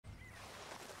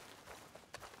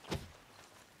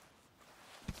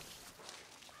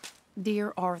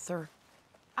Dear Arthur,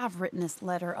 I've written this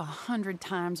letter 100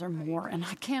 times or more, and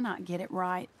I cannot get it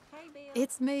right. Hey, Bill.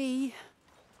 It's me.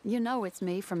 You know it's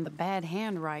me from the bad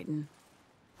handwriting.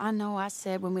 I know I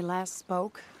said when we last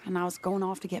spoke, and I was going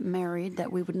off to get married,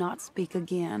 that we would not speak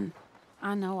again.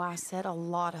 I know I said a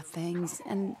lot of things,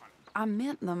 and I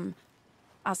meant them,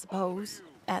 I suppose,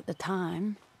 at the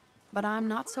time. But I'm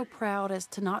not so proud as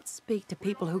to not speak to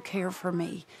people who care for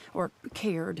me, or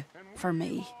cared for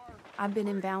me. I've been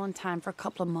in Valentine for a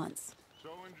couple of months.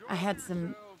 I had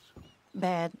some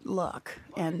bad luck,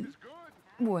 and,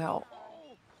 well,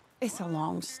 it's a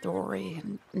long story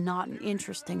and not an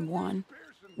interesting one.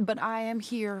 But I am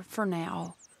here for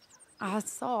now. I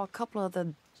saw a couple of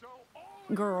the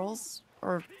girls,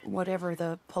 or whatever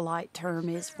the polite term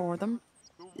is for them,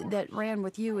 that ran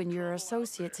with you and your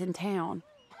associates in town.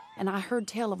 And I heard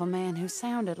tell of a man who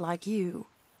sounded like you.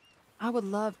 I would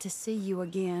love to see you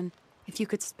again if you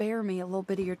could spare me a little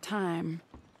bit of your time.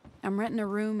 I'm renting a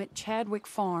room at Chadwick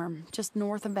Farm, just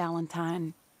north of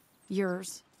Valentine.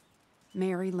 Yours,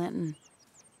 Mary Linton.